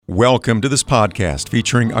Welcome to this podcast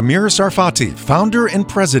featuring Amir Tsarfati, founder and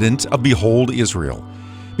president of Behold Israel.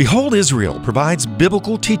 Behold Israel provides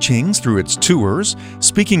biblical teachings through its tours,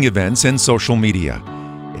 speaking events, and social media.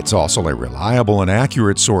 It's also a reliable and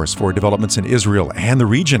accurate source for developments in Israel and the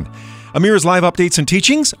region. Amir's live updates and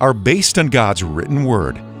teachings are based on God's written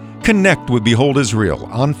word. Connect with Behold Israel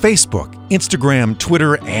on Facebook, Instagram,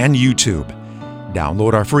 Twitter, and YouTube.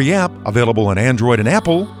 Download our free app, available on Android and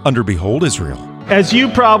Apple, under Behold Israel. As you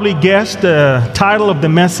probably guessed, the title of the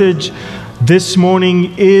message this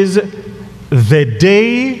morning is The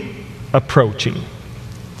Day Approaching.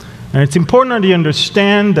 And it's important that you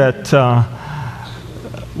understand that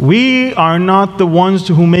we are not the ones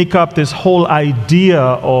who make up this whole idea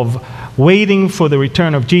of waiting for the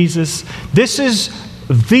return of Jesus. This is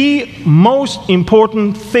the most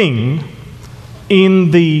important thing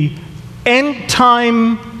in the end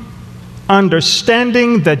time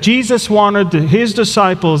understanding that Jesus wanted his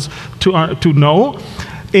disciples to know.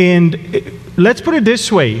 And let's put it this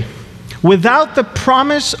way: without the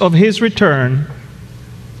promise of his return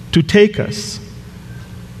to take us,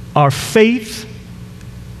 our faith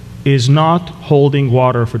is not holding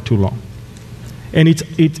water for too long. And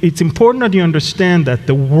it's important that you understand that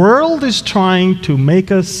the world is trying to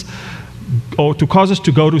make us, or to cause us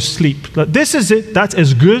to go to sleep. This is it. That's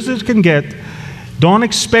as good as it can get. Don't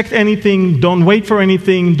expect anything. Don't wait for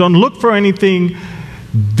anything. Don't look for anything.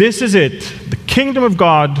 This is it. The kingdom of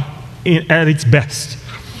God at its best.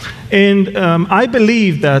 And I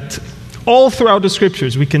believe that all throughout the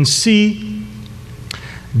scriptures we can see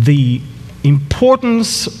the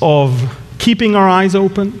importance of keeping our eyes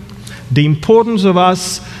open, the importance of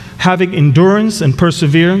us having endurance and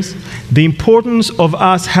perseverance, the importance of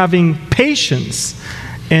us having patience,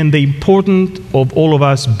 and the importance of all of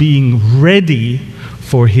us being ready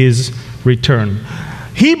for his return.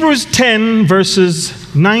 Hebrews 10, verses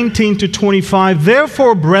 19 to 25,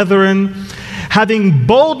 "Therefore, brethren, having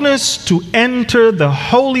boldness to enter the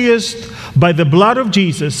holiest by the blood of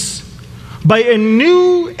Jesus, by a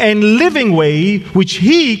new and living way which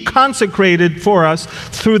he consecrated for us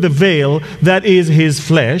through the veil, that is his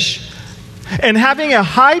flesh, and having a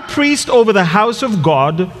high priest over the house of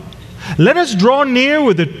God, let us draw near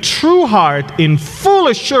with a true heart in full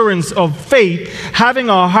assurance of faith, having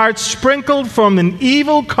our hearts sprinkled from an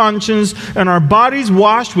evil conscience and our bodies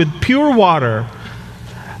washed with pure water.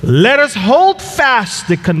 Let us hold fast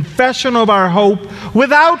the confession of our hope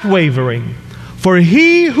without wavering, for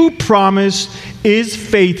he who promised is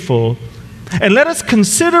faithful. And let us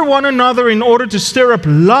consider one another in order to stir up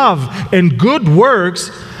love and good works,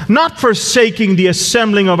 not forsaking the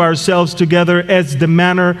assembling of ourselves together as the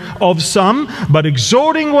manner of some, but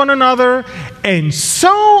exhorting one another, and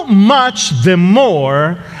so much the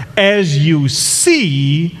more as you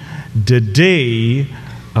see the day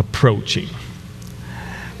approaching."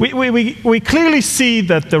 We clearly see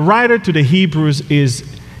that the writer to the Hebrews is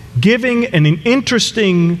giving an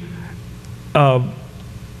interesting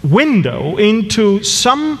window into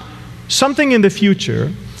something in the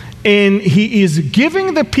future. And he is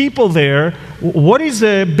giving the people there what is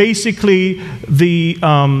basically the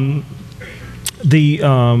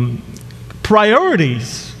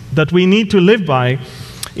priorities that we need to live by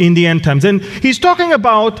in the end times. And he's talking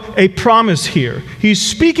about a promise here. He's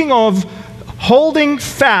speaking of holding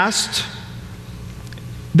fast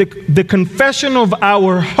the confession of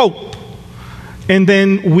our hope. And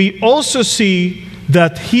then we also see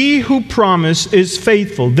that he who promised is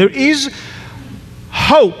faithful. There is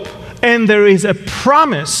hope, and there is a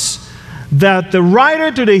promise that the writer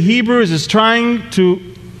to the Hebrews is trying to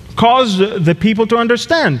cause the people to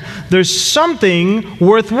understand. There's something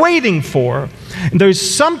worth waiting for. There's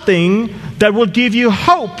something that will give you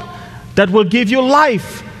hope, that will give you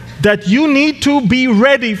life, that you need to be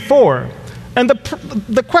ready for. And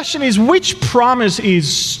the question is, which promise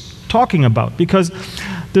is talking about? Because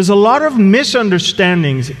there's a lot of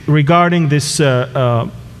misunderstandings regarding this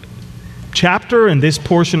chapter and this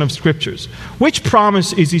portion of scriptures. Which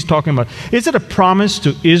promise is he talking about? Is it a promise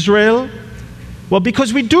to Israel? Well,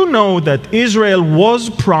 because we do know that Israel was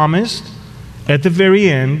promised at the very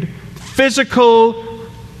end physical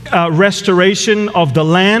restoration of the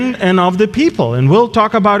land and of the people, and we'll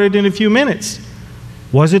talk about it in a few minutes.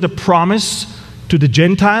 Was it a promise to the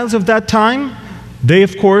Gentiles of that time? They,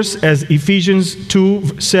 of course, as Ephesians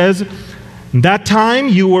 2 says, "That time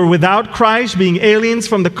you were without Christ, being aliens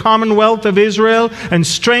from the commonwealth of Israel and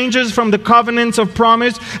strangers from the covenants of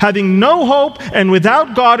promise, having no hope and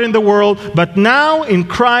without God in the world. But now in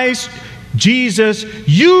Christ Jesus,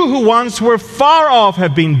 you who once were far off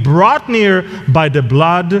have been brought near by the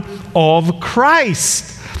blood of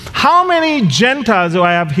Christ." How many Gentiles do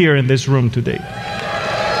I have here in this room today?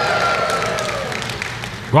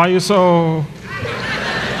 Why are you so...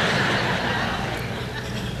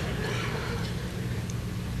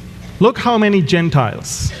 Look how many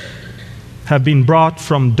Gentiles have been brought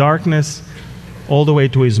from darkness all the way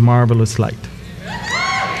to his marvelous light.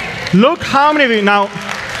 Look how many of you... Now,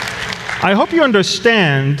 I hope you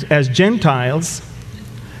understand, as Gentiles,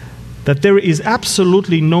 that there is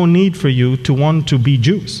absolutely no need for you to want to be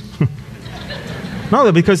Jews.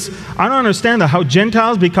 No, because I don't understand how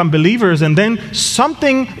Gentiles become believers and then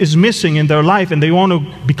something is missing in their life and they want to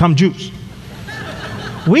become Jews.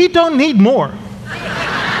 We don't need more.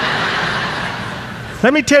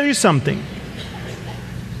 Let me tell you something.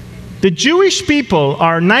 The Jewish people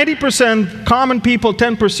are 90% common people,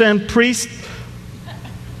 10% priests.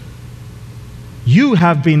 You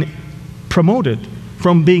have been promoted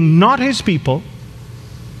from being not his people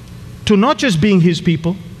to not just being his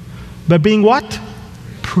people, but being what?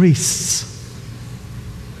 Priests.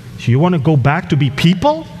 So you want to go back to be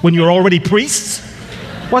people when you're already priests?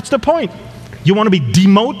 What's the point? You want to be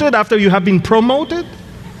demoted after you have been promoted?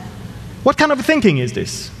 What kind of thinking is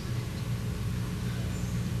this?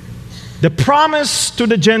 The promise to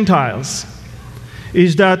the Gentiles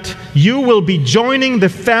is that you will be joining the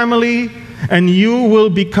family and you will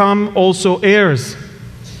become also heirs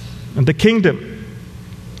of the kingdom.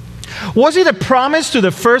 Was it a promise to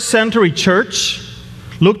the first century church?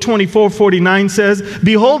 Luke 24:49 says,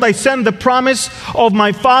 "Behold, I send the promise of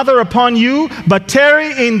my Father upon you, but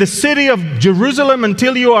tarry in the city of Jerusalem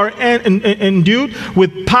until you are endued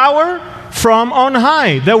with power from on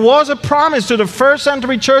high." There was a promise to the first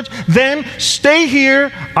century church. Then stay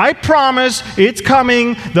here. I promise it's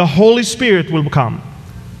coming. The Holy Spirit will come.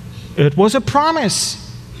 It was a promise.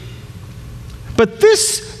 But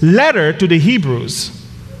this letter to the Hebrews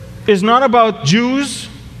is not about Jews.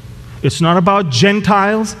 It's not about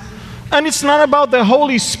Gentiles. And it's not about the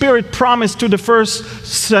Holy Spirit promised to the first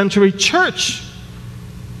century church.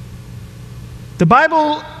 The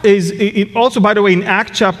Bible is also, by the way, in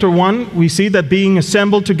Acts chapter 1, we see that being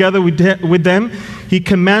assembled together with them, he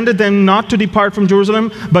commanded them not to depart from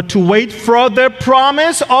Jerusalem, but to wait for the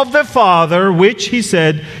promise of the Father, which he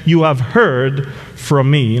said, "You have heard from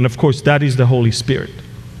me." And of course, that is the Holy Spirit.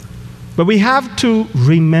 But we have to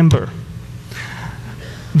remember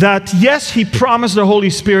that, yes, he promised the Holy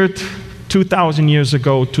Spirit 2,000 years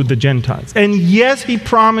ago to the Gentiles. And yes, he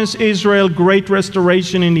promised Israel great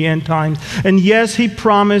restoration in the end times. And yes, he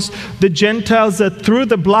promised the Gentiles that through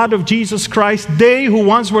the blood of Jesus Christ, they who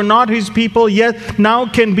once were not his people, yet now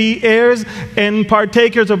can be heirs and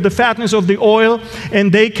partakers of the fatness of the oil.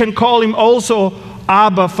 And they can call him also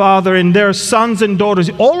Abba, Father, and their sons and daughters.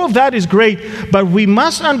 All of that is great, but we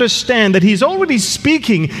must understand that he's already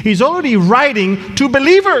speaking, he's already writing to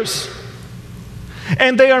believers.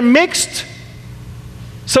 And they are mixed.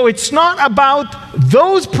 So it's not about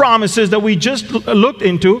those promises that we just looked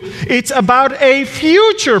into. It's about a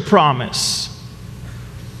future promise.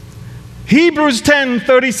 Hebrews 10,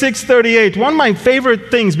 36, 38. One of my favorite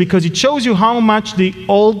things because it shows you how much the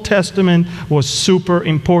Old Testament was super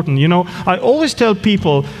important. You know, I always tell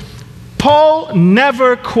people, Paul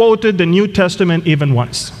never quoted the New Testament even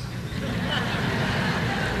once.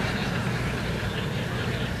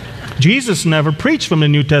 Jesus never preached from the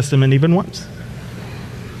New Testament even once.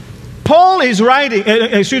 Paul is writing,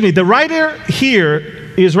 the writer here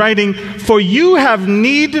is writing, "For you have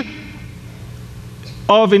need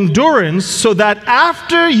of endurance, so that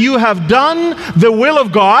after you have done the will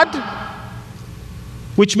of God,"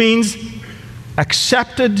 which means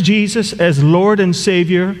accepted Jesus as Lord and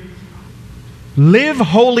Savior, live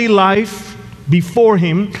holy life before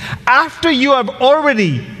him, after you have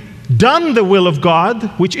already done the will of God,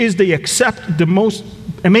 which is the most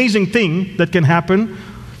amazing thing that can happen,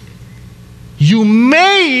 you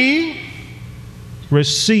may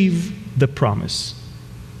receive the promise.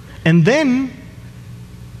 And then,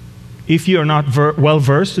 if you are not well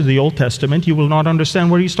versed in the Old Testament, you will not understand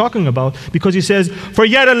what he's talking about, because he says, "For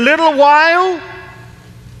yet a little while,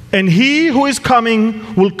 and he who is coming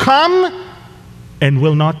will come and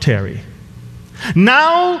will not tarry.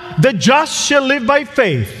 Now the just shall live by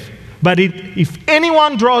faith. But if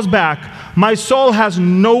anyone draws back, my soul has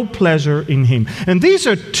no pleasure in him." And these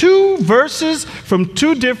are two verses from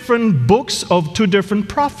two different books of two different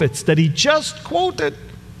prophets that he just quoted.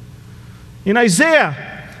 In Isaiah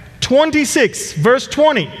 26, verse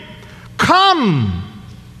 20, "Come,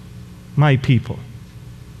 my people."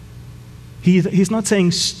 He's not saying,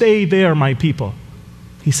 "Stay there, my people."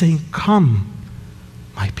 He's saying, "Come,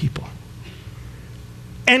 my people.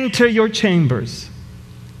 Enter your chambers."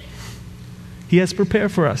 He has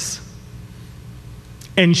prepared for us.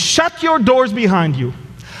 And shut your doors behind you.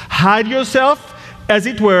 Hide yourself, as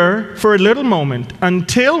it were, for a little moment,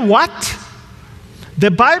 until what? The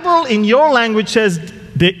Bible in your language says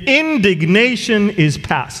the indignation is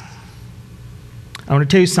past. I want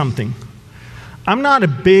to tell you something. I'm not a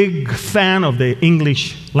big fan of the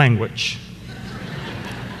English language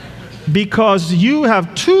because you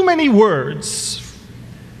have too many words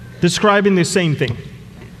describing the same thing.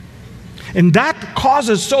 And that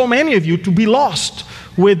causes so many of you to be lost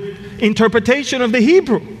with interpretation of the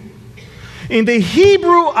Hebrew. In the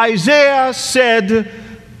Hebrew, Isaiah said,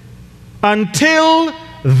 until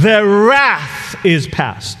the wrath is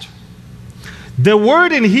past. The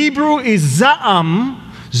word in Hebrew is za'am.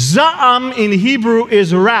 Za'am in Hebrew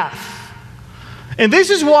is wrath. And this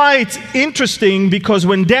is why it's interesting, because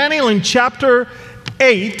when Daniel in chapter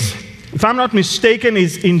 8, if I'm not mistaken,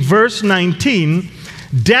 is in verse 19,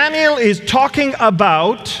 Daniel is talking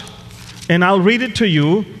about, and I'll read it to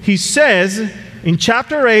you. He says in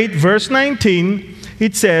chapter 8, verse 19,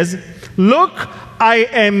 it says, look, I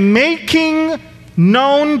am making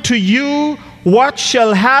known to you what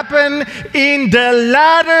shall happen in the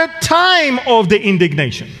latter time of the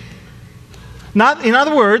indignation. Not, in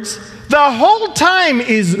other words, the whole time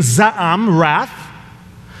is za'am, wrath.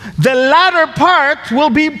 The latter part will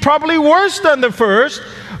be probably worse than the first,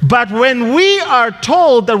 but when we are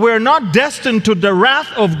told that we're not destined to the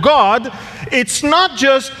wrath of God, it's not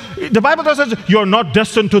just, the Bible doesn't say, you're not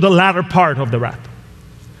destined to the latter part of the wrath.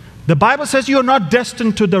 The Bible says you're not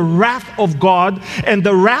destined to the wrath of God, and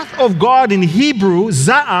the wrath of God in Hebrew,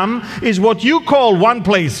 za'am, is what you call one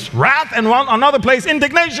place wrath and another place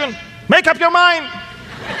indignation. Make up your mind.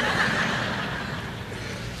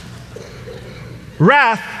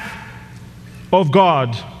 Wrath of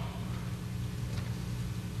God.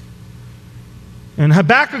 In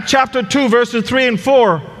Habakkuk chapter 2, verses 3 and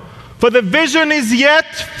 4, for the vision is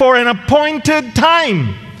yet for an appointed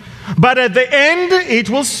time, but at the end it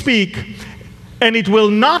will speak, and it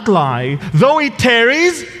will not lie. Though it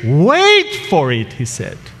tarries, wait for it, he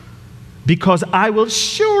said, because I will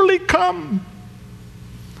surely come.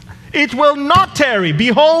 It will not tarry.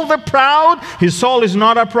 Behold the proud, his soul is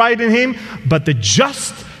not upright in him, but the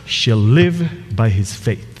just shall live by his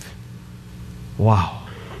faith. Wow.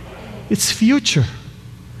 It's future.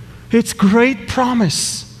 It's great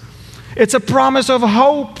promise. It's a promise of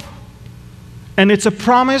hope. And it's a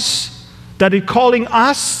promise that is calling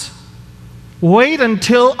us, wait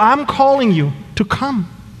until I'm calling you to come.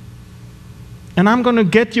 And I'm going to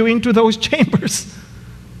get you into those chambers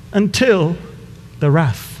until the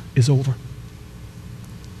wrath is over.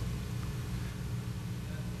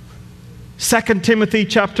 2 Timothy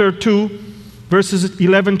chapter 2, verses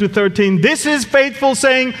 11 to 13. This is faithful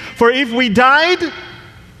saying, for if we died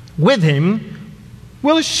with him,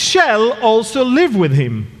 we shall also live with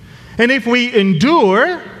him. And if we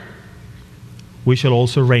endure, we shall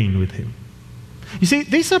also reign with him. You see,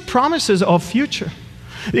 these are promises of future.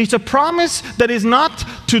 It's a promise that is not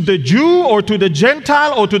to the Jew or to the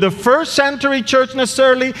Gentile or to the first century church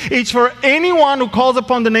necessarily. It's for anyone who calls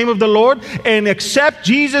upon the name of the Lord and accepts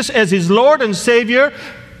Jesus as his Lord and Savior.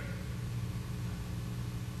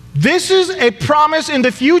 This is a promise in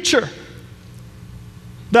the future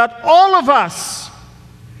that all of us,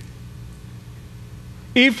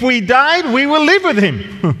 if we died, we will live with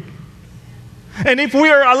him. And if we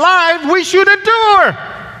are alive, we should endure.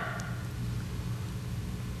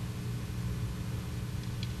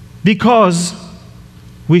 Because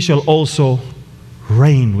we shall also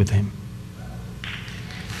reign with him.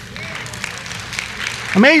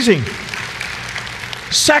 Amazing.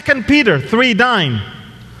 2 Peter 3:9.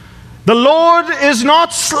 The Lord is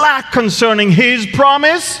not slack concerning his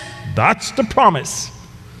promise. That's the promise.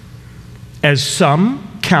 As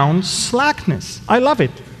some count slackness. I love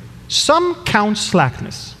it. Some count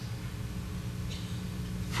slackness.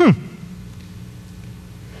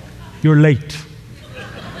 You're late.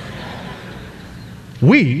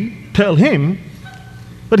 We tell him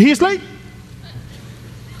that he's late.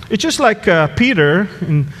 It's just like Peter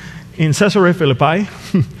in Caesarea Philippi.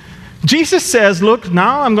 Jesus says, look,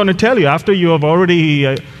 now I'm going to tell you, after you have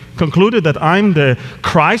already concluded that I'm the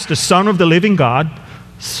Christ, the Son of the living God,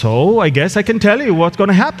 so I guess I can tell you what's going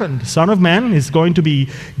to happen. The Son of Man is going to be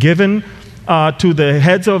given to the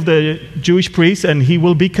heads of the Jewish priests, and he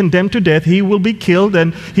will be condemned to death. He will be killed,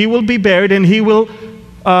 and he will be buried, and he will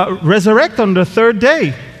resurrect on the third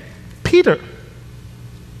day. Peter.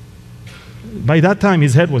 By that time,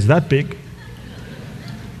 his head was that big.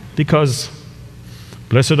 Because,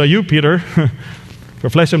 blessed are you, Peter, for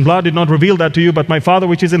flesh and blood did not reveal that to you, but my Father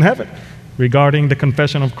which is in heaven. regarding the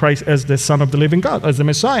confession of Christ as the Son of the living God, as the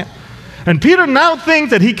Messiah. And Peter now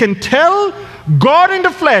thinks that he can tell God in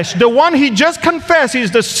the flesh, the one he just confessed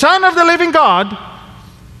is the Son of the living God.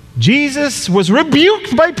 Jesus was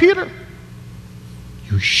rebuked by Peter.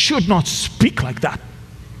 You should not speak like that.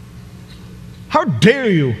 How dare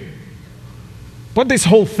you? But this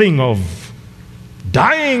whole thing of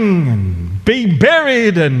dying and being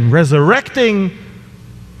buried and resurrecting,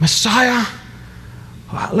 Messiah,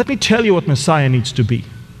 let me tell you what Messiah needs to be.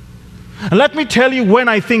 And let me tell you when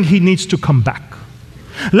I think he needs to come back.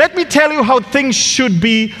 Let me tell you how things should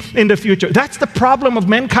be in the future. That's the problem of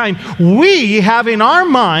mankind. We have in our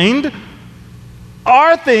mind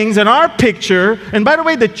our things and our picture. And by the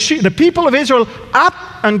way, the people of Israel up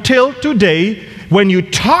until today, when you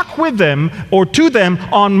talk with them or to them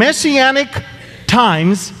on messianic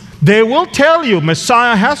times, they will tell you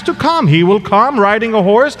Messiah has to come. He will come riding a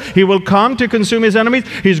horse. He will come to consume his enemies.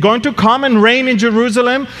 He's going to come and reign in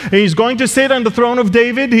Jerusalem. He's going to sit on the throne of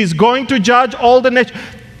David. He's going to judge all the nations.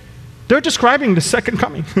 They're describing the second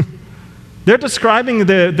coming. They're describing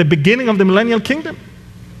the beginning of the millennial kingdom.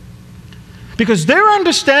 Because their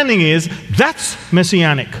understanding is that's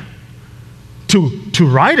messianic. To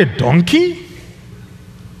ride a donkey?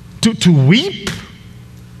 To weep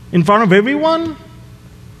in front of everyone?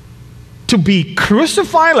 To be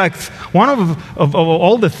crucified like one of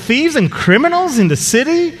all the thieves and criminals in the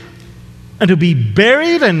city? And to be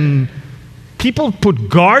buried and people put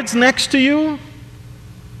guards next to you?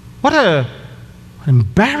 What an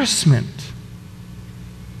embarrassment.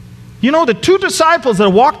 You know, the two disciples that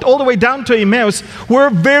walked all the way down to Emmaus were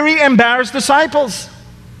very embarrassed disciples.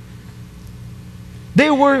 They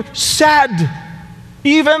were sad,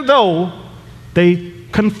 even though they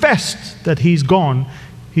confessed that he's gone.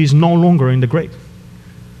 He's no longer in the grave.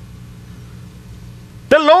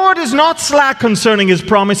 The Lord is not slack concerning his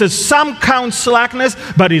promises. Some count slackness,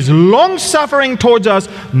 but is long-suffering towards us,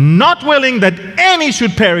 not willing that any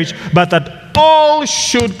should perish, but that all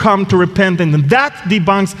should come to repentance. And that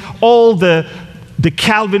debunks all the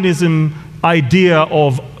Calvinism idea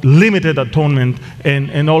of limited atonement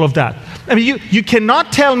and all of that. I mean, you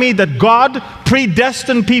cannot tell me that God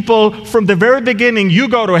predestined people from the very beginning. You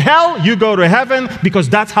go to hell, you go to heaven, because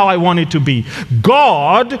that's how I want it to be.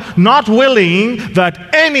 God not willing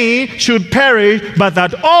that any should perish, but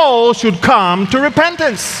that all should come to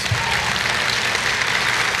repentance.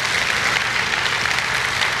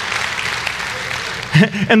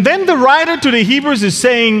 And then the writer to the Hebrews is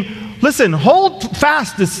saying, listen, hold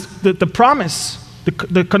fast the promise,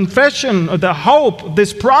 the confession, the hope,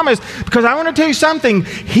 this promise, because I want to tell you something.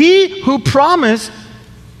 He who promised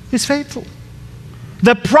is faithful.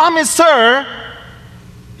 The promiser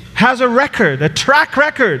has a record, a track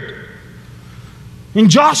record. In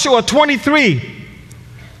Joshua 23,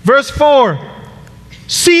 verse 4,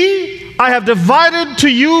 see, I have divided to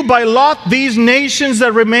you by lot these nations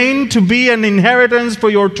that remain to be an inheritance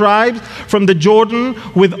for your tribes from the Jordan,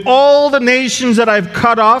 with all the nations that I've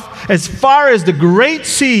cut off as far as the great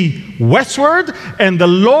sea westward, and the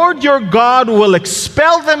Lord your God will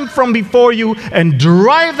expel them from before you and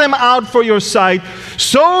drive them out for your sight.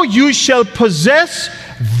 So you shall possess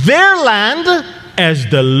their land as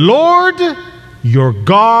the Lord your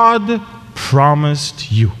God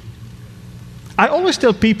promised you. I always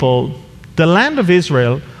tell people, the land of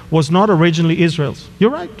Israel was not originally Israel's. You're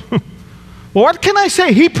right. Well, what can I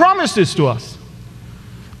say? He promised this to us.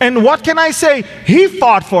 And what can I say? He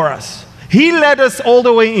fought for us. He led us all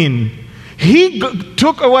the way in. He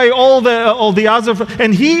took away all the other,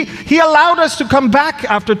 and he allowed us to come back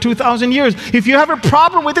after 2,000 years. If you have a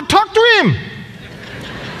problem with it, talk to him.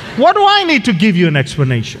 What do I need to give you an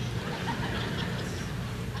explanation?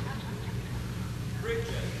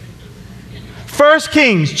 First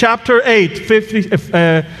Kings chapter 8,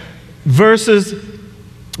 verse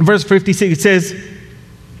 56, it says,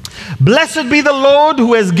 blessed be the Lord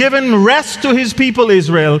who has given rest to his people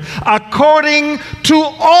Israel, according to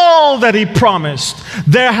all that he promised.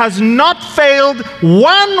 There has not failed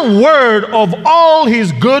one word of all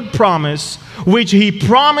his good promise, which he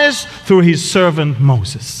promised through his servant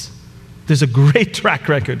Moses. There's a great track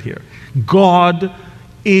record here. God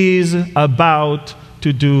is about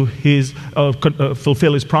to do his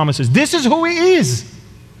fulfill his promises. This is who he is.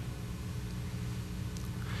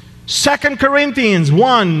 2 Corinthians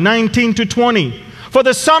 1, 19 to 20. For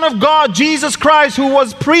the Son of God, Jesus Christ, who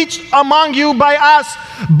was preached among you by us,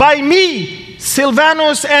 by me,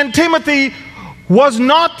 Silvanus and Timothy, was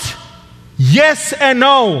not yes and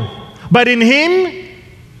no, but in him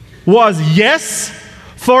was yes.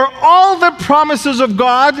 For all the promises of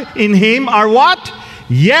God in him are what?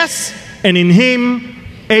 Yes, and in him,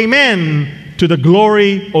 Amen, to the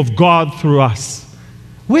glory of God through us.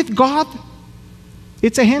 With God,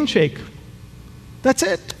 it's a handshake. That's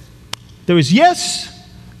it. There is yes,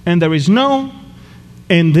 and there is no,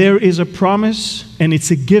 and there is a promise, and it's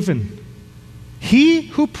a given. He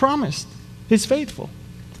who promised is faithful.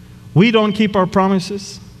 We don't keep our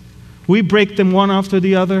promises. We break them one after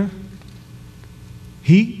the other.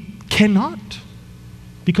 He cannot,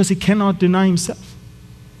 because he cannot deny himself.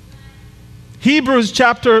 Hebrews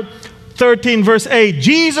chapter 13, verse 8.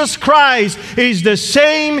 Jesus Christ is the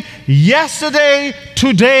same yesterday,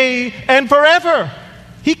 today, and forever.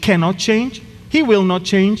 He cannot change. He will not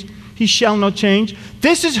change. He shall not change.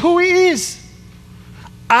 This is who he is.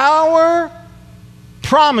 Our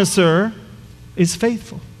promiser is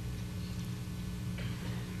faithful.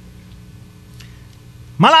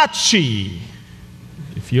 Malachi,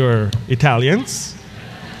 if you're Italians.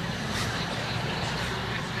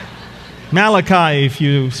 Malachi, if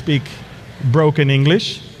you speak broken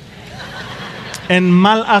English. And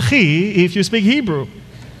Malachi, if you speak Hebrew.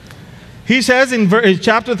 He says in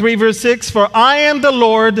chapter 3, verse 6, "For I am the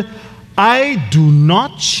Lord, I do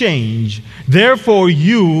not change. Therefore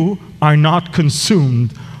you are not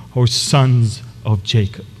consumed, O sons of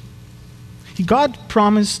Jacob." God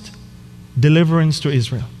promised deliverance to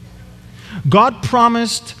Israel. God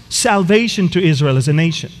promised salvation to Israel as a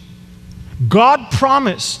nation. God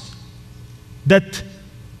promised that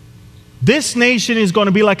this nation is going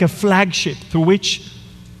to be like a flagship through which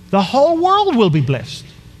the whole world will be blessed.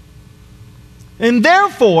 And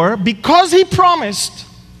therefore, because he promised,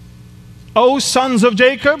 O sons of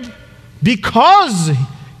Jacob, because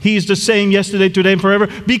he is the same yesterday, today, and forever,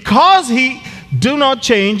 because he do not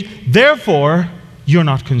change, therefore you're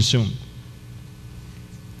not consumed.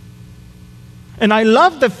 And I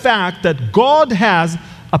love the fact that God has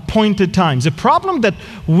appointed times. The problem that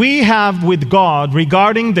we have with God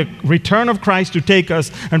regarding the return of Christ to take us,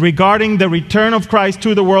 and regarding the return of Christ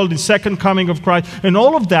to the world, the second coming of Christ, and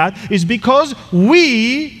all of that, is because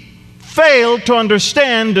we fail to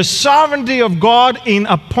understand the sovereignty of God in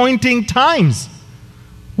appointing times.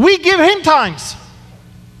 We give him times.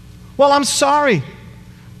 Well, I'm sorry.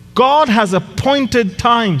 God has appointed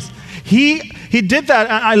times. He did that.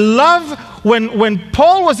 I love when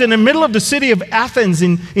Paul was in the middle of the city of Athens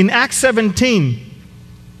in Acts 17.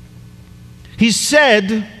 He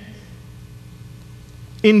said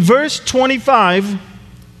in verse 25,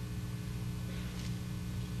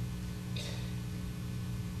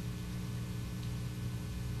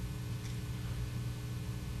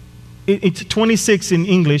 it's 26 in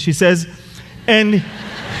English. He says, and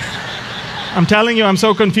I'm telling you, I'm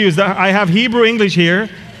so confused. I have Hebrew English here.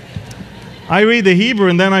 I read the Hebrew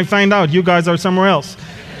and then I find out you guys are somewhere else.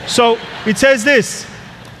 So it says this.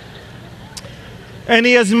 And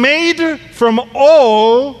he has made from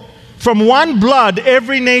one blood,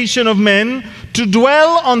 every nation of men to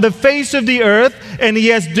dwell on the face of the earth, and he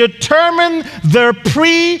has determined their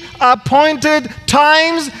pre-appointed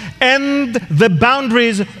times and the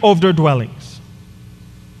boundaries of their dwellings.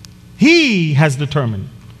 He has determined.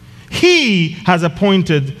 He has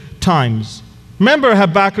appointed times. Remember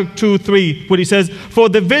Habakkuk 2:3, where he says, "For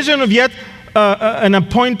the vision of yet an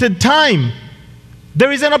appointed time."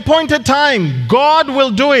 There is an appointed time. God will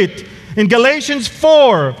do it. In Galatians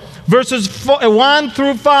 4, verses 1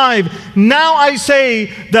 through 5, "Now I say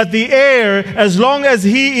that the heir, as long as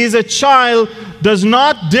he is a child, does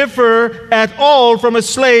not differ at all from a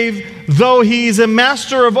slave, though he is a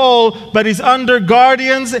master of all, but is under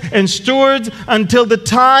guardians and stewards until the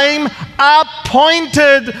time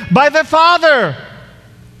appointed by the Father.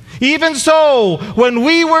 Even so, when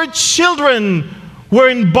we were children, we're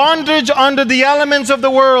in bondage under the elements of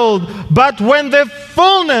the world. But when the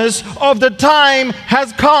fullness of the time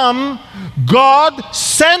has come, God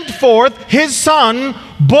sent forth his Son,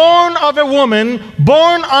 born of a woman,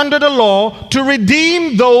 born under the law, to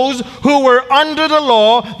redeem those who were under the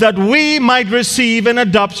law, that we might receive an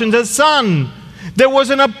adoption as son. There was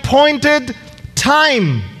an appointed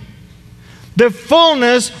time. The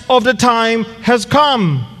fullness of the time has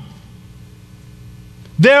come.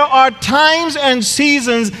 There are times and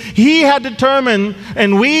seasons he had determined,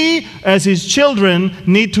 and we, as his children,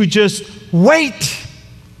 need to just wait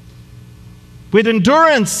with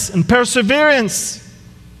endurance and perseverance.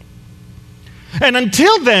 And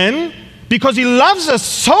until then, because he loves us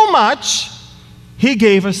so much, he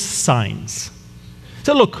gave us signs.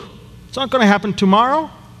 So look, it's not going to happen tomorrow,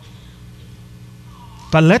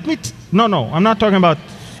 but let me, no, I'm not talking about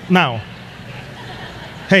now.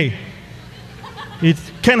 Hey, it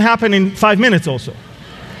can happen in 5 minutes also.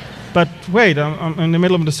 But wait, I'm in the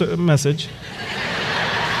middle of the message.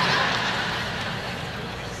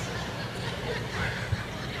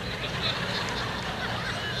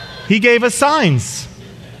 He gave us signs.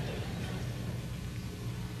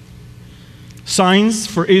 Signs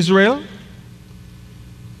for Israel.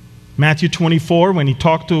 Matthew 24, when he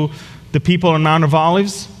talked to the people on Mount of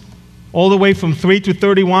Olives, all the way from 3 to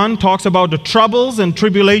 31, talks about the troubles and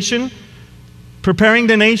tribulation, preparing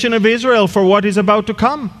the nation of Israel for what is about to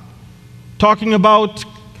come. Talking about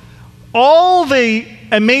all the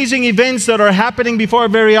amazing events that are happening before our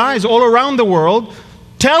very eyes all around the world,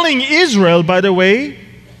 telling Israel, by the way,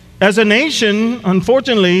 as a nation,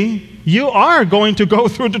 unfortunately, you are going to go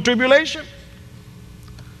through the tribulation.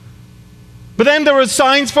 But then there are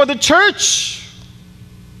signs for the church.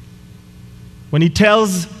 When he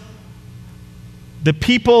tells the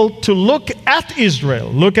people to look at Israel,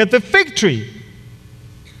 look at the fig tree.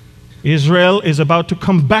 Israel is about to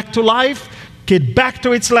come back to life, get back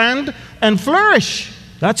to its land, and flourish.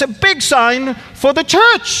 That's a big sign for the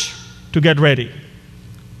church to get ready.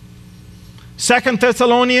 2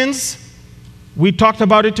 Thessalonians, we talked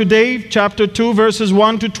about it today, chapter 2, verses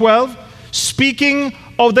 1 to 12, speaking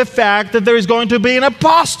of the fact that there is going to be an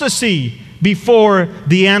apostasy before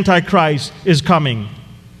the Antichrist is coming.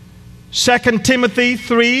 2 Timothy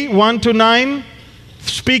 3, 1 to 9,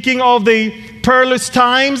 speaking of the perilous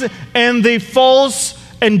times and the false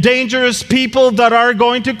and dangerous people that are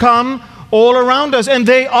going to come all around us, and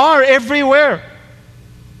they are everywhere.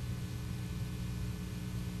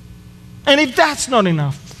 And if that's not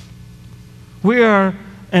enough, we are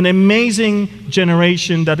an amazing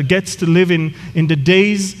generation that gets to live in the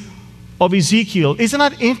days of Ezekiel. Isn't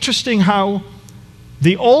that interesting how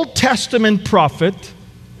the Old Testament prophet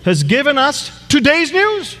has given us today's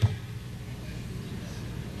news?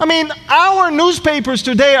 I mean, our newspapers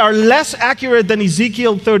today are less accurate than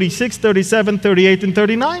Ezekiel 36, 37, 38, and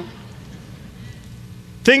 39.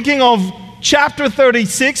 Thinking of chapter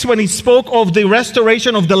 36, when he spoke of the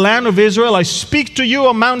restoration of the land of Israel, I speak to you,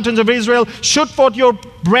 O mountains of Israel, shoot forth your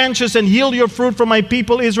branches and yield your fruit for my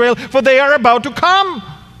people Israel, for they are about to come.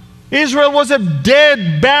 Israel was a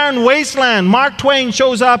dead, barren wasteland. Mark Twain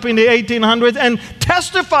shows up in the 1800s and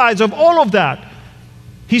testifies of all of that.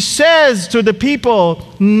 He says to the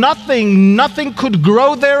people, nothing could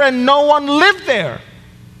grow there and no one lived there.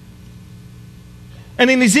 And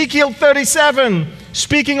in Ezekiel 37,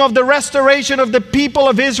 speaking of the restoration of the people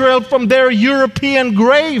of Israel from their European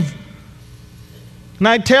grave. And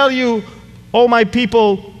I tell you, oh my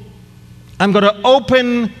people, I'm going to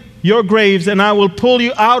open your graves and I will pull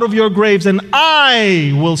you out of your graves and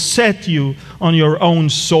I will set you on your own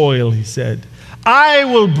soil, he said. I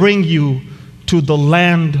will bring you to the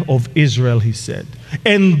land of Israel, he said.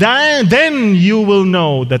 And then you will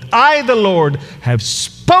know that I, the Lord, have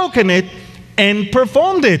spoken it and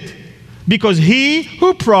performed it. Because he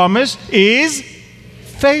who promised is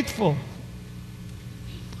faithful.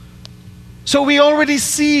 So we already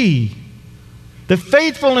see the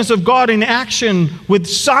faithfulness of God in action with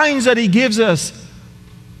signs that he gives us.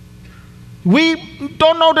 We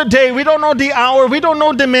don't know the day, we don't know the hour, we don't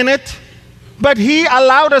know the minute, but he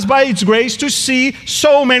allowed us by his grace to see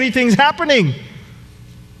so many things happening.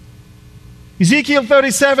 Ezekiel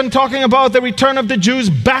 37 talking about the return of the Jews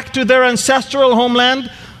back to their ancestral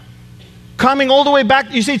homeland, coming all the way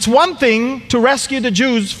back. You see, it's one thing to rescue the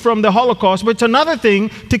Jews from the Holocaust, but it's another thing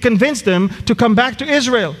to convince them to come back to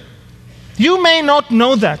Israel. You may not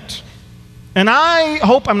know that. And I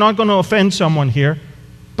hope I'm not going to offend someone here,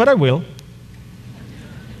 but I will.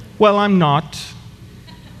 Well, I'm not.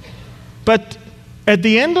 But at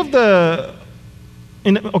the end of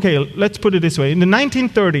okay, let's put it this way. In the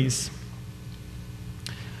 1930s,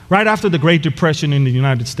 right after the Great Depression in the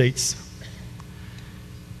United States,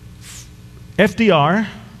 FDR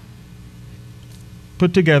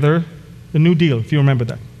put together the New Deal, if you remember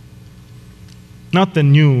that. Not the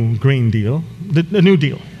new Green Deal, the New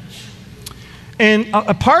Deal. And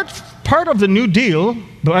a part of the New Deal,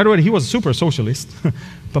 by the way, he was a super socialist,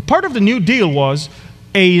 but part of the New Deal was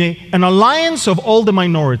an alliance of all the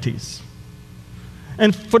minorities.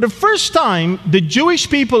 And for the first time, the Jewish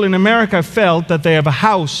people in America felt that they have a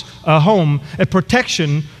house, a home, a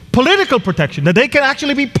protection, political protection, that they can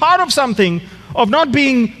actually be part of something, of not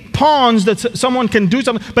being pawns that someone can do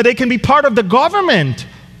something, but they can be part of the government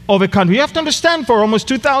of a country. You have to understand, for almost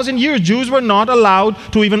 2,000 years, Jews were not allowed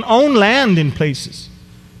to even own land in places.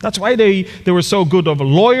 That's why they were so good of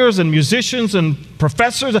lawyers and musicians and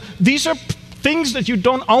professors. These are things that you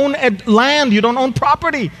don't own at land, you don't own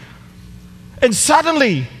property. And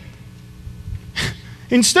suddenly,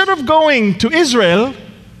 instead of going to Israel,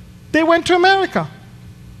 they went to America.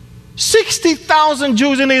 60,000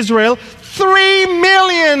 Jews in Israel, 3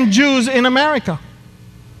 million Jews in America.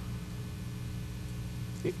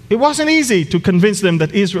 It wasn't easy to convince them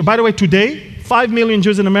that Israel, by the way, today, 5 million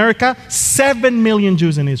Jews in America, 7 million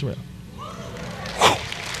Jews in Israel.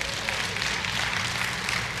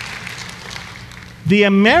 The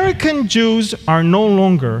American Jews are no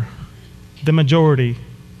longer the majority.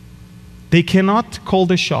 They cannot call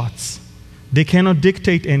the shots. They cannot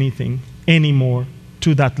dictate anything anymore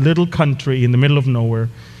to that little country in the middle of nowhere.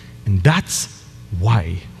 And that's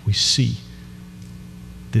why we see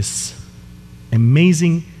this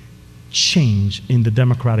amazing change in the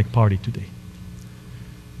Democratic Party today.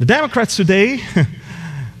 The Democrats today,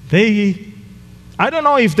 I don't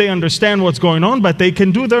know if they understand what's going on, but they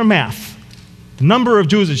can do their math. The number of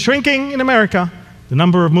Jews is shrinking in America. The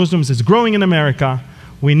number of Muslims is growing in America.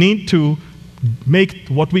 We need to make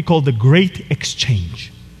what we call the Great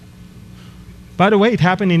Exchange. By the way, it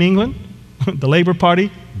happened in England. The Labour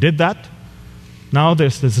Party did that. Now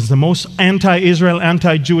this is the most anti-Israel,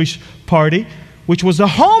 anti-Jewish party, which was the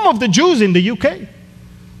home of the Jews in the UK.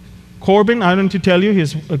 Corbyn, I don't need to tell you,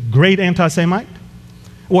 he's a great anti-Semite.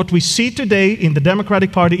 What we see today in the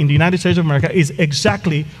Democratic Party in the United States of America is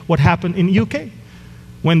exactly what happened in the UK.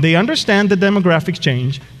 When they understand the demographic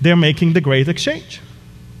change, they're making the Great Exchange.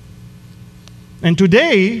 And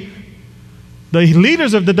today, the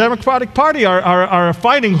leaders of the Democratic Party are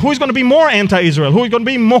fighting who's going to be more anti-Israel, who's going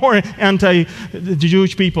to be more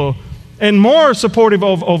anti-Jewish people, and more supportive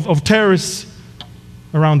of terrorists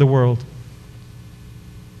around the world.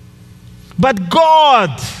 But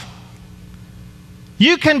God,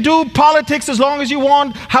 you can do politics as long as you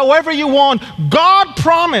want, however you want. God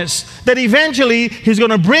promised that eventually He's going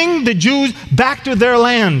to bring the Jews back to their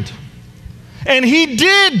land. And He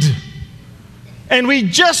did. And we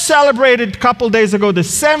just celebrated a couple days ago the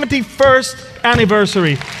 71st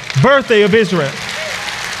anniversary, birthday of Israel.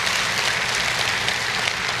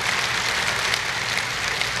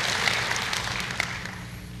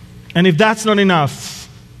 And if that's not enough,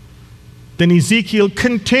 then Ezekiel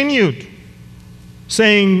continued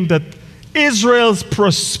saying that Israel's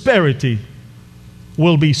prosperity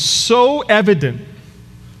will be so evident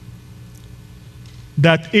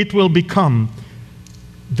that it will become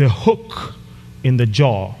the hook in the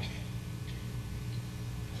jaw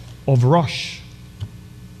of Russia.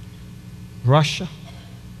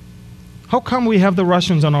 How come we have the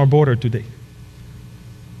Russians on our border today?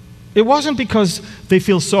 It wasn't because they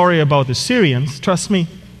feel sorry about the Syrians, trust me.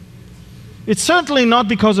 It's certainly not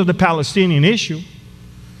because of the Palestinian issue.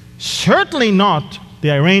 Certainly not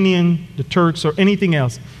the Iranian, the Turks, or anything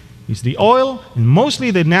else. It's the oil and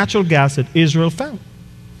mostly the natural gas that Israel found.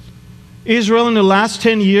 Israel in the last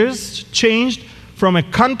 10 years changed from a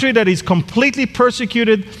country that is completely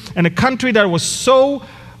persecuted and a country that was so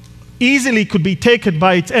easily could be taken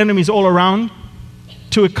by its enemies all around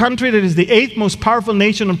to a country that is the 8th most powerful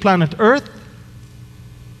nation on planet Earth,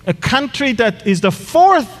 a country that is the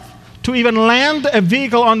 4th to even land a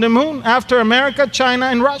vehicle on the moon after America, China,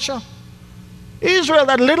 and Russia. Israel,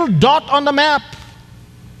 that little dot on the map.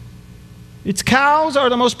 Its cows are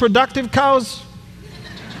the most productive cows.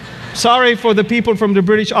 Sorry for the people from the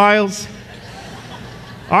British Isles.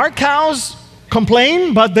 Our cows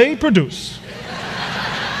complain, but they produce.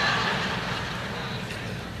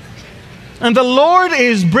 And the Lord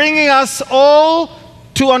is bringing us all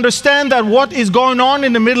to understand that what is going on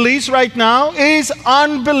in the Middle East right now is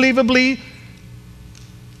unbelievably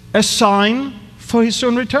a sign for His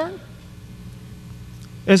soon return.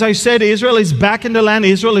 As I said, Israel is back in the land.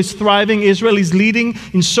 Israel is thriving. Israel is leading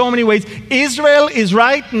in so many ways. Israel is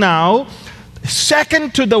right now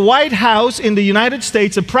second to the White House in the United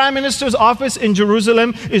States. The Prime Minister's office in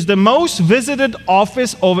Jerusalem is the most visited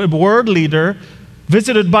office of a world leader,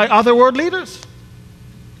 visited by other world leaders.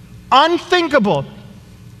 Unthinkable.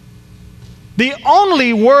 The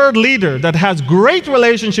only world leader that has great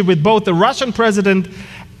relationship with both the Russian president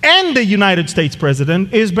and the United States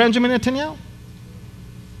president is Benjamin Netanyahu.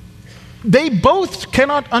 They both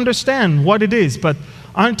cannot understand what it is, but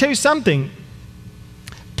I'll tell you something.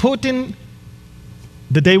 Putin,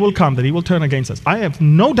 the day will come that he will turn against us. I have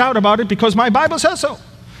no doubt about it because my Bible says so.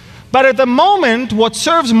 But at the moment, what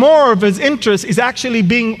serves more of his interest is actually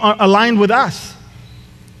being aligned with us.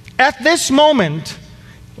 At this moment,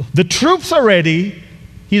 the troops are ready.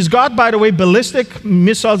 He's got, by the way, ballistic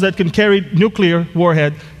missiles that can carry nuclear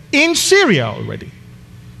warhead in Syria already.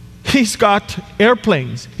 He's got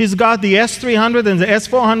airplanes. He's got the S-300 and the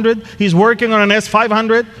S-400. He's working on an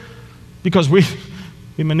S-500 because we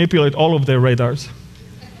manipulate all of their radars.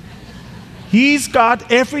 He's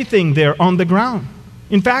got everything there on the ground.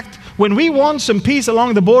 In fact, when we want some peace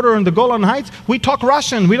along the border in the Golan Heights, we talk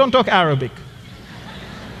Russian. We don't talk Arabic.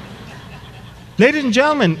 Ladies and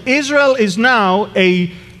gentlemen, Israel is now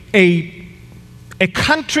a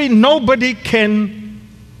country nobody can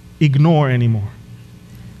ignore anymore.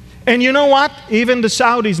 And you know what? Even the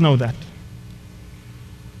Saudis know that.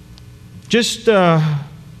 Just a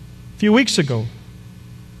few weeks ago,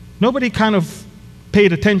 nobody kind of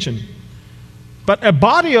paid attention. But a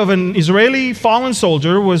body of an Israeli fallen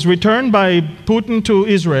soldier was returned by Putin to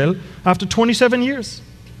Israel after 27 years.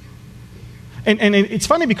 And it's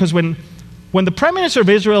funny because when the Prime Minister of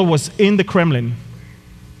Israel was in the Kremlin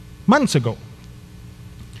months ago,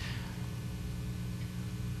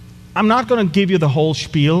 I'm not going to give you the whole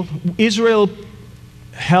spiel. Israel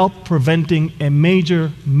helped preventing a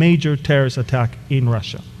major, major terrorist attack in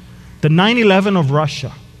Russia. The 9/11 of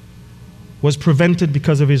Russia was prevented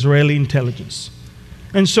because of Israeli intelligence.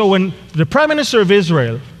 And so when the Prime Minister of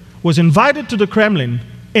Israel was invited to the Kremlin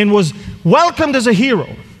and was welcomed as a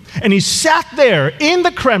hero, and he sat there in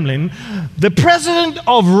the Kremlin, the President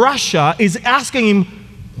of Russia is asking him,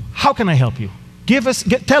 how can I help you?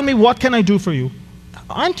 Tell me, what can I do for you?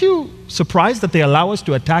 Aren't you surprised that they allow us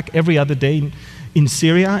to attack every other day in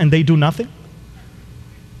Syria and they do nothing?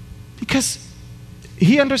 Because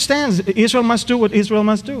he understands Israel must do what Israel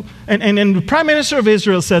must do. And the Prime Minister of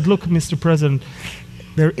Israel said, look, Mr. President,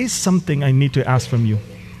 there is something I need to ask from you.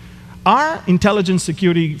 Our intelligence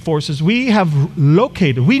security forces, we have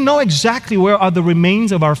located, we know exactly where are the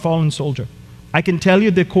remains of our fallen soldier. I can tell you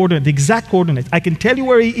the exact coordinates. I can tell you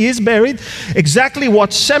where he is buried, exactly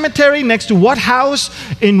what cemetery, next to what house,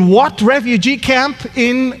 in what refugee camp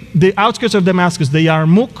in the outskirts of Damascus, the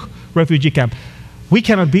Yarmouk refugee camp. We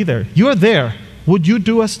cannot be there. You're there. Would you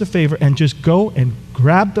do us the favor and just go and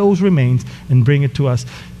grab those remains and bring it to us?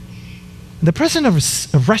 The President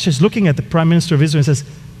of Russia is looking at the Prime Minister of Israel and says,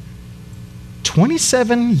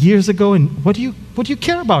 27 years ago, and what do you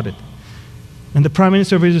care about it? And the Prime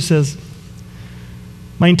Minister of Israel says,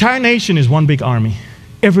 my entire nation is one big army.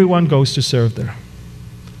 Everyone goes to serve there.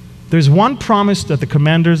 There's one promise that the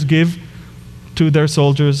commanders give to their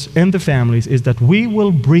soldiers and the families is that we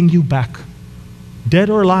will bring you back. Dead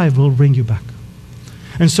or alive, we'll bring you back.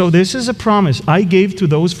 And so this is a promise I gave to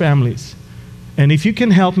those families. And if you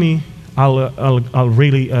can help me, I'll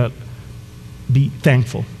really be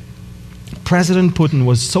thankful. President Putin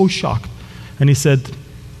was so shocked. And he said,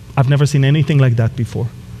 I've never seen anything like that before.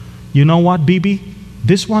 You know what, Bibi?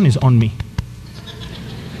 This one is on me.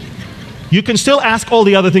 You can still ask all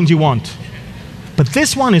the other things you want, but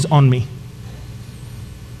this one is on me.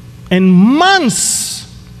 And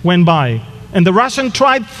months went by, and the Russians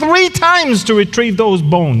tried 3 times to retrieve those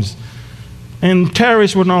bones, and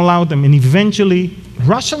terrorists would not allow them. And eventually,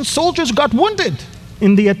 Russian soldiers got wounded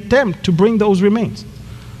in the attempt to bring those remains.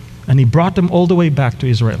 And he brought them all the way back to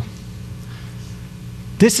Israel.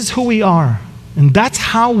 This is who we are. And that's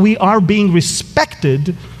how we are being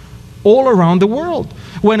respected all around the world.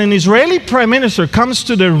 When an Israeli prime minister comes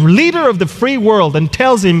to the leader of the free world and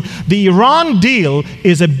tells him the Iran deal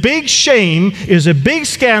is a big shame, is a big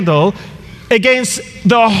scandal against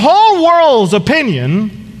the whole world's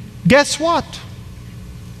opinion, guess what?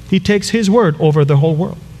 He takes his word over the whole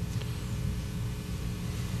world.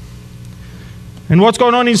 And what's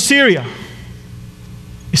going on in Syria?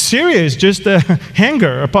 Syria is just a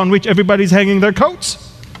hanger upon which everybody's hanging their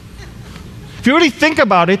coats. If you really think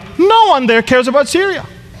about it, no one there cares about Syria.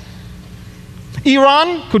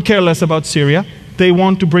 Iran could care less about Syria. They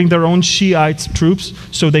want to bring their own Shiite troops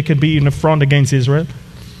so they can be in the front against Israel.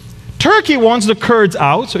 Turkey wants the Kurds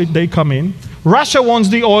out, so they come in. Russia wants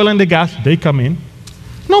the oil and the gas, they come in.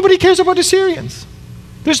 Nobody cares about the Syrians.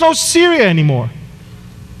 There's no Syria anymore.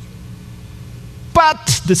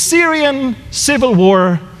 But the Syrian civil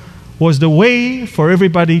war was the way for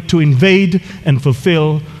everybody to invade and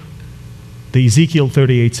fulfill the Ezekiel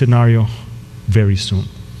 38 scenario very soon.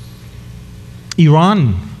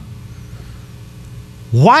 Iran.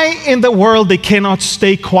 Why in the world they cannot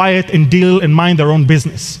stay quiet and deal and mind their own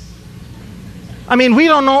business? I mean, we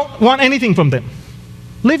don't want anything from them.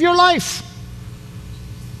 Live your life.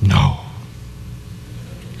 No.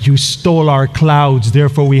 You stole our clouds,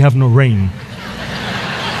 therefore we have no rain.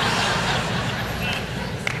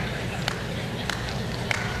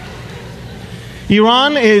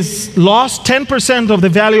 Iran has lost 10% of the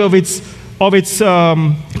value of its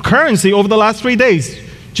currency over the last 3 days,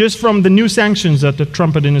 just from the new sanctions that the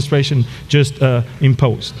Trump administration just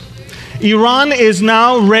imposed. Iran is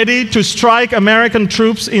now ready to strike American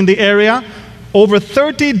troops in the area. Over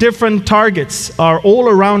 30 different targets are all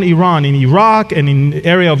around Iran, in Iraq and in the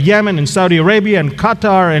area of Yemen and Saudi Arabia and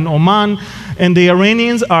Qatar and Oman. And the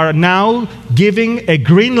Iranians are now giving a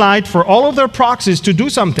green light for all of their proxies to do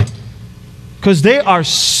something. because they are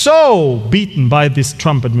so beaten by this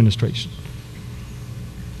Trump administration.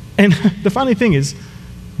 And the funny thing is,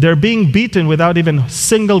 they're being beaten without even a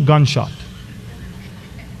single gunshot.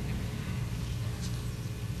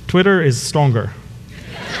 Twitter is stronger.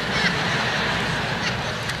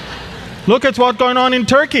 Look at what's going on in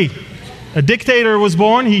Turkey. A dictator was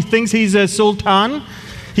born. He thinks he's a sultan.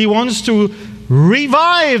 He wants to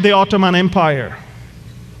revive the Ottoman Empire.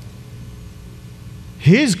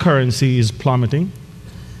 His currency is plummeting.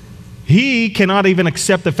 He cannot even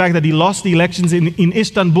accept the fact that he lost the elections in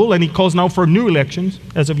Istanbul, and he calls now for new elections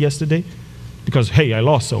as of yesterday. Because, hey, I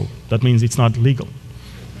lost, so that means it's not legal.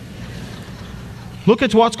 Look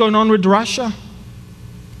at what's going on with Russia.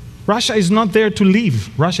 Russia is not there to leave.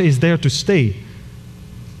 Russia is there to stay.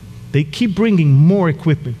 They keep bringing more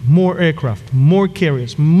equipment, more aircraft, more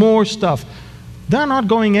carriers, more stuff. They're not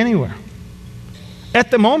going anywhere. At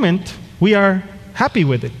the moment, we are happy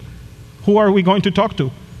with it. Who are we going to talk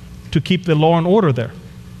to keep the law and order there?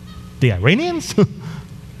 The Iranians?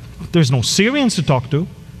 There's no Syrians to talk to.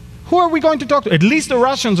 Who are we going to talk to? At least the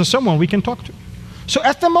Russians or someone we can talk to. So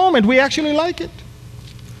at the moment, we actually like it.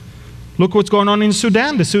 Look what's going on in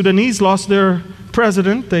Sudan. The Sudanese lost their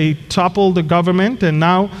president. They toppled the government, and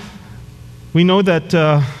now we know that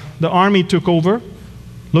the army took over.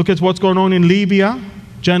 Look at what's going on in Libya.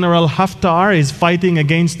 General Haftar is fighting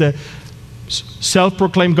against the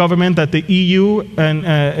self-proclaimed government that the EU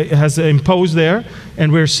has imposed there.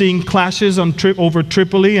 And we're seeing clashes over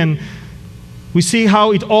Tripoli. And we see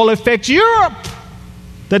how it all affects Europe,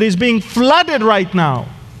 that is being flooded right now.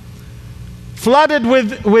 Flooded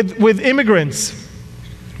with immigrants.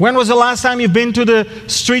 When was the last time you've been to the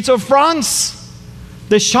streets of France?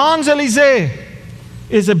 The Champs-Élysées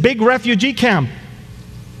is a big refugee camp.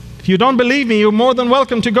 If you don't believe me, you're more than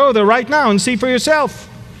welcome to go there right now and see for yourself.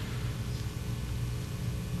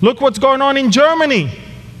 Look what's going on in Germany.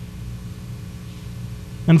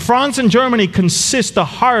 And France and Germany consist the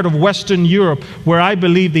heart of Western Europe, where I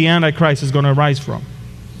believe the Antichrist is going to rise from.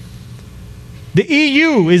 The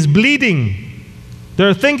EU is bleeding.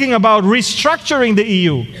 They're thinking about restructuring the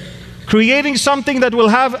EU, creating something that will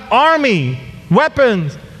have army,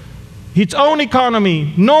 weapons, its own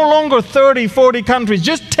economy, no longer 30, 40 countries,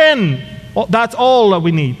 just 10. That's all that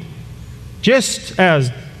we need. Just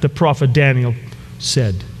as the prophet Daniel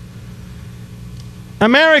said.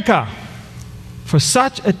 America, for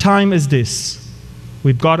such a time as this,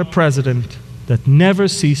 we've got a president that never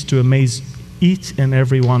ceased to amaze each and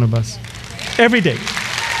every one of us. Every day.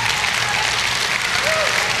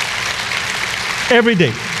 Every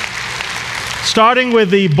day. Starting with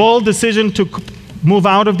the bold decision to move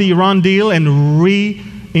out of the Iran deal and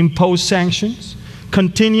reimpose sanctions.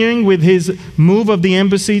 Continuing with his move of the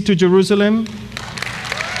embassy to Jerusalem.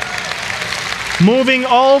 Moving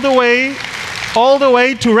all the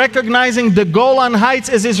way to recognizing the Golan Heights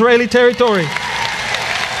as Israeli territory.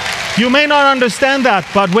 You may not understand that,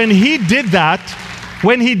 but when he did that,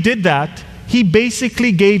 he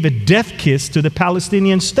basically gave a death kiss to the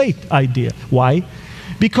Palestinian state idea. Why?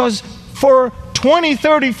 Because for 20,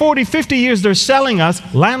 30, 40, 50 years they're selling us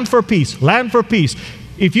land for peace, land for peace.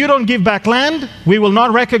 If you don't give back land, we will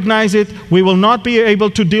not recognize it, we will not be able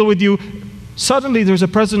to deal with you. Suddenly there's a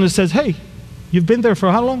president that says, hey, you've been there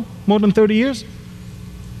for how long? More than 30 years?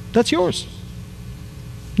 That's yours.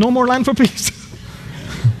 No more land for peace.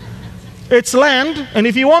 It's land, and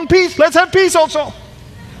if you want peace, let's have peace also.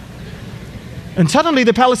 And suddenly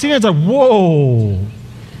the Palestinians are, whoa.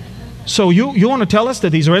 So you want to tell us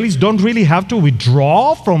that the Israelis don't really have to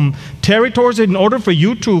withdraw from territories in order for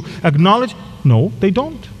you to acknowledge? No, they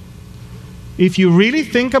don't. If you really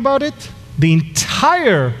think about it, the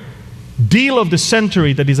entire deal of the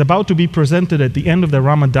century that is about to be presented at the end of the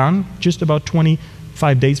Ramadan, just about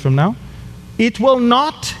 25 days from now, it will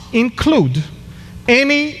not include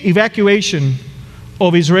any evacuation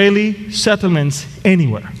of Israeli settlements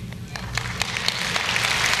anywhere.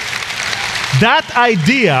 That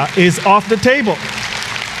idea is off the table.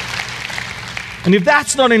 And if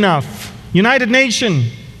that's not enough, United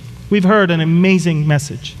Nations, we've heard an amazing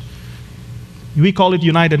message. We call it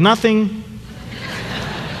United Nothing.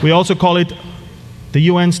 We also call it, the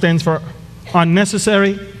UN stands for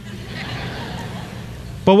unnecessary.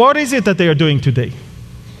 But what is it that they are doing today?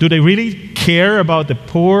 Do they really care about the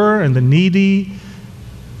poor and the needy?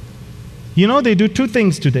 You know, they do two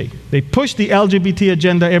things today. They push the LGBT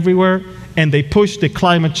agenda everywhere, and they push the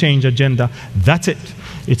climate change agenda. That's it.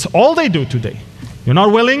 It's all they do today. You're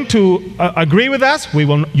not willing to agree with us,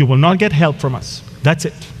 you will not get help from us. That's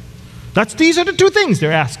it. These are the two things they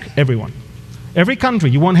ask everyone. Every country,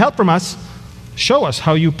 you want help from us, show us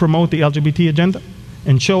how you promote the LGBT agenda.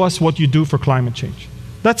 and show us what you do for climate change.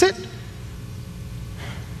 That's it.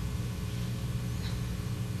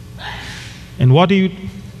 And what do you...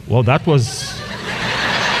 Well, that was...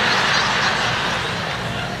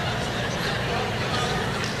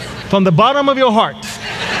 from the bottom of your heart.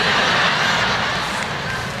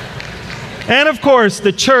 And of course,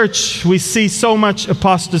 the church, we see so much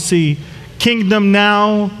apostasy, kingdom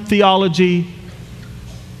now theology,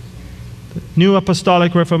 new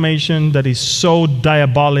apostolic reformation that is so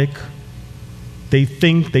diabolic. They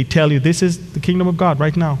think, they tell you, this is the kingdom of God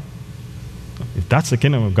right now. If that's the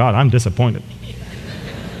kingdom of God, I'm disappointed.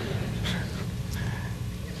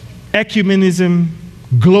 Ecumenism,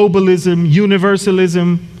 globalism,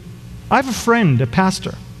 universalism. I have a friend, a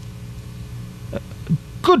pastor, a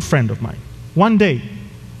good friend of mine. One day,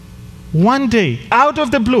 out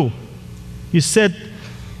of the blue, he said,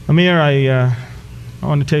 Amir, I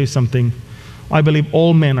want to tell you something. I believe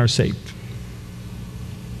all men are saved.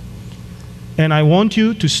 And I want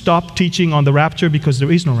you to stop teaching on the rapture because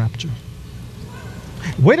there is no rapture.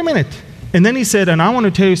 Wait a minute. And then he said, and I want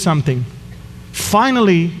to tell you something.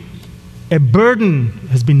 Finally, a burden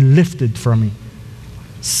has been lifted from me.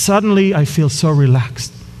 Suddenly, I feel so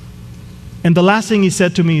relaxed. And the last thing he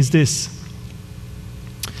said to me is this.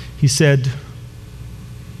 He said,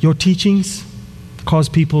 your teachings cause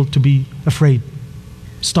people to be afraid.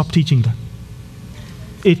 Stop teaching that.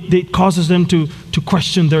 It causes them to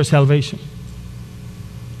question their salvation.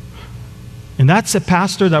 And that's a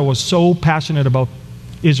pastor that was so passionate about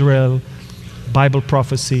Israel, Bible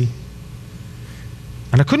prophecy.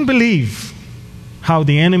 And I couldn't believe how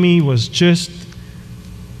the enemy was just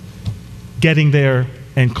getting there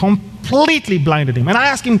and completely blinded him. And I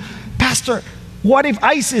asked him, Pastor, what if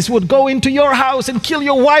ISIS would go into your house and kill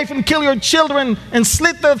your wife and kill your children and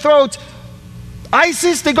slit their throats?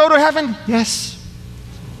 ISIS, they go to heaven? Yes.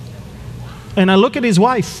 And I look at his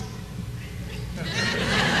wife.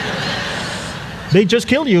 They just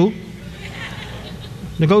kill you.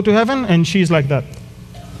 They go to heaven, and she's like that.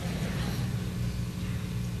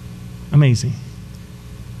 Amazing.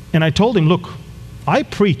 And I told him, look, I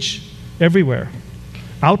preach everywhere.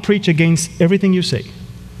 I'll preach against everything you say.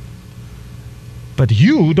 But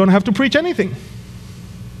you don't have to preach anything.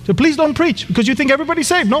 So please don't preach because you think everybody's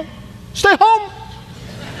saved. No. Stay home.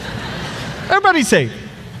 Everybody's saved.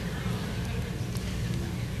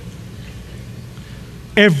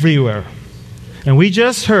 Everywhere. And we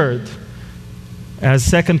just heard, as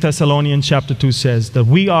 2 Thessalonians chapter 2 says, that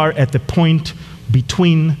we are at the point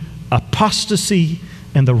between apostasy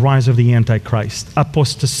and the rise of the Antichrist.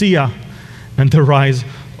 Apostasia and the rise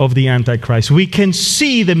of the Antichrist. We can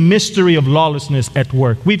see the mystery of lawlessness at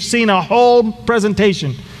work. We've seen a whole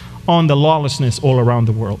presentation on the lawlessness all around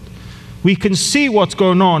the world. We can see what's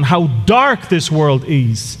going on, how dark this world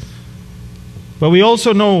is. But we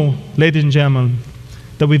also know, ladies and gentlemen,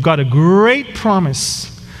 that we've got a great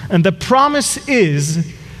promise. And the promise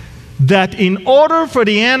is that in order for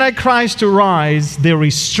the Antichrist to rise, the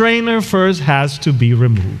restrainer first has to be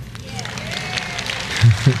removed.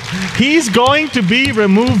 He's going to be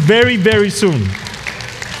removed very, very soon.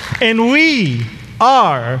 And we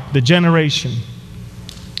are the generation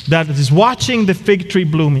that is watching the fig tree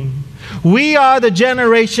blooming. We are the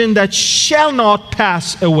generation that shall not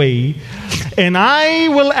pass away. And I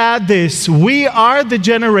will add this, we are the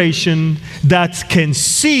generation that can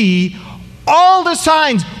see all the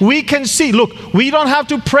signs. We can see. Look, we don't have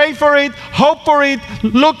to pray for it, hope for it,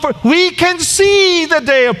 look for it. We can see the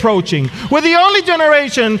day approaching. We're the only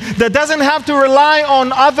generation that doesn't have to rely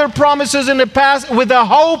on other promises in the past with the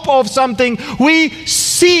hope of something. We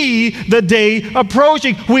see the day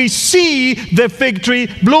approaching. We see the fig tree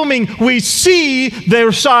blooming. We see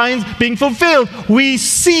their signs being fulfilled. We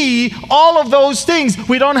see all of those things.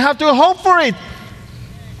 We don't have to hope for it.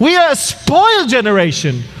 We are a spoiled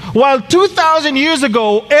generation. While 2,000 years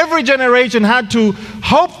ago, every generation had to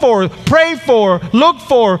hope for, pray for, look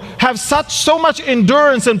for, have so much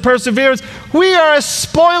endurance and perseverance. We are a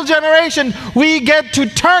spoiled generation. We get to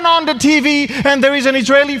turn on the TV and there is an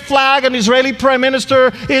Israeli flag, an Israeli prime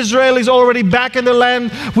minister. Israel is already back in the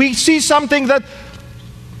land. We see something that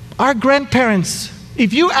our grandparents,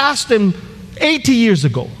 if you asked them 80 years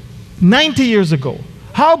ago, 90 years ago,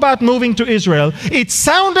 how about moving to Israel? It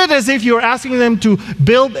sounded as if you were asking them to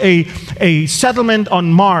build a settlement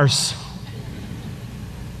on Mars.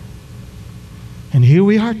 And here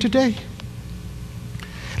we are today.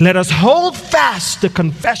 Let us hold fast the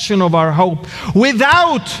confession of our hope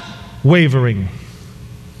without wavering.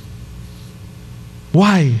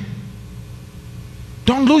 Why?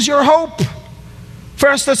 Don't lose your hope.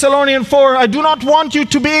 1 Thessalonians 4, I do not want you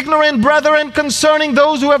to be ignorant, brethren, concerning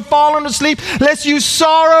those who have fallen asleep, lest you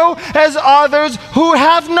sorrow as others who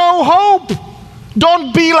have no hope.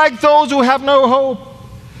 Don't be like those who have no hope.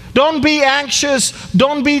 Don't be anxious.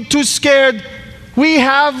 Don't be too scared. We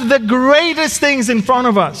have the greatest things in front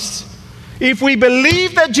of us. If we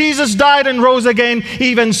believe that Jesus died and rose again,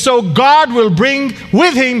 even so God will bring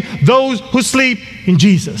with him those who sleep in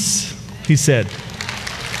Jesus, he said.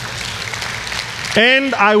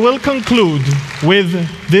 And I will conclude with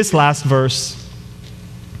this last verse.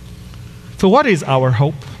 So what is our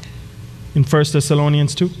hope in 1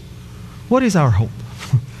 Thessalonians 2? What is our hope?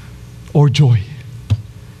 Or joy?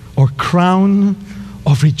 Or crown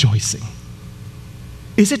of rejoicing?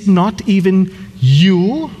 Is it not even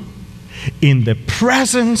you in the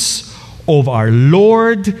presence of our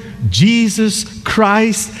Lord Jesus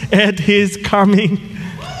Christ at his coming?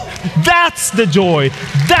 That's the joy.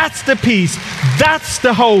 That's the peace. That's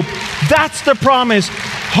the hope. That's the promise.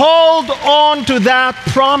 Hold on to that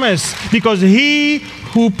promise, because he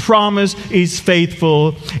who promised is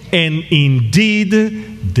faithful, and indeed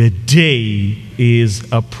the day is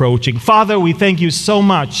approaching. Father, we thank you so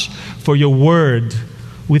much for your word.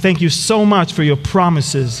 We thank you so much for your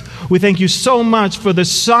promises. We thank you so much for the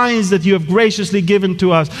signs that you have graciously given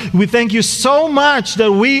to us. We thank you so much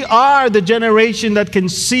that we are the generation that can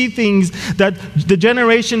see things, that the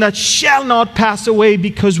generation that shall not pass away,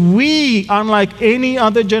 because we, unlike any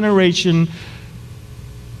other generation,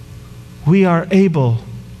 we are able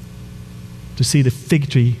to see the fig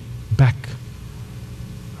tree back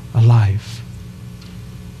alive.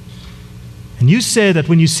 And you said that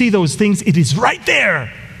when you see those things, it is right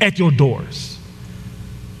there at your doors.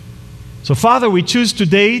 So, Father, we choose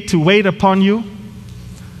today to wait upon you,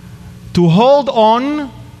 to hold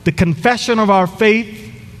on the confession of our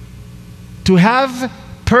faith, to have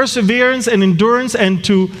perseverance and endurance, and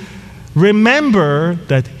to remember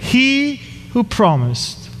that he who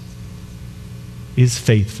promised is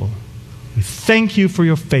faithful. We thank you for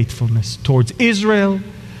your faithfulness towards Israel,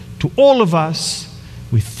 to all of us.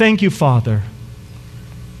 We thank you, Father,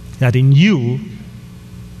 that in you,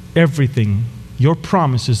 everything, your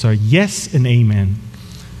promises are yes and amen.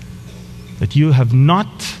 That you have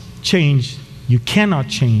not changed, you cannot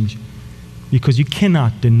change, because you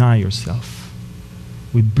cannot deny yourself.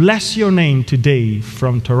 We bless your name today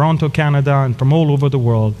from Toronto, Canada, and from all over the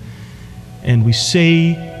world. And we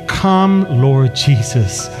say, come, Lord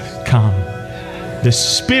Jesus, come. The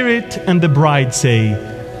Spirit and the bride say,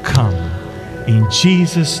 come. In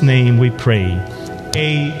Jesus' name we pray.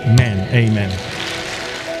 Amen. Amen.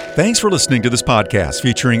 Thanks for listening to this podcast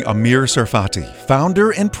featuring Amir Tsarfati,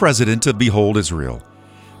 founder and president of Behold Israel.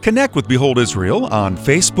 Connect with Behold Israel on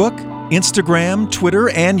Facebook, Instagram, Twitter,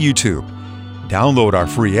 and YouTube. Download our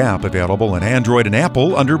free app available on Android and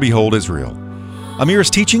Apple under Behold Israel. Amir's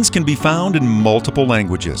teachings can be found in multiple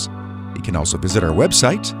languages. You can also visit our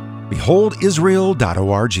website,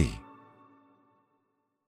 beholdisrael.org.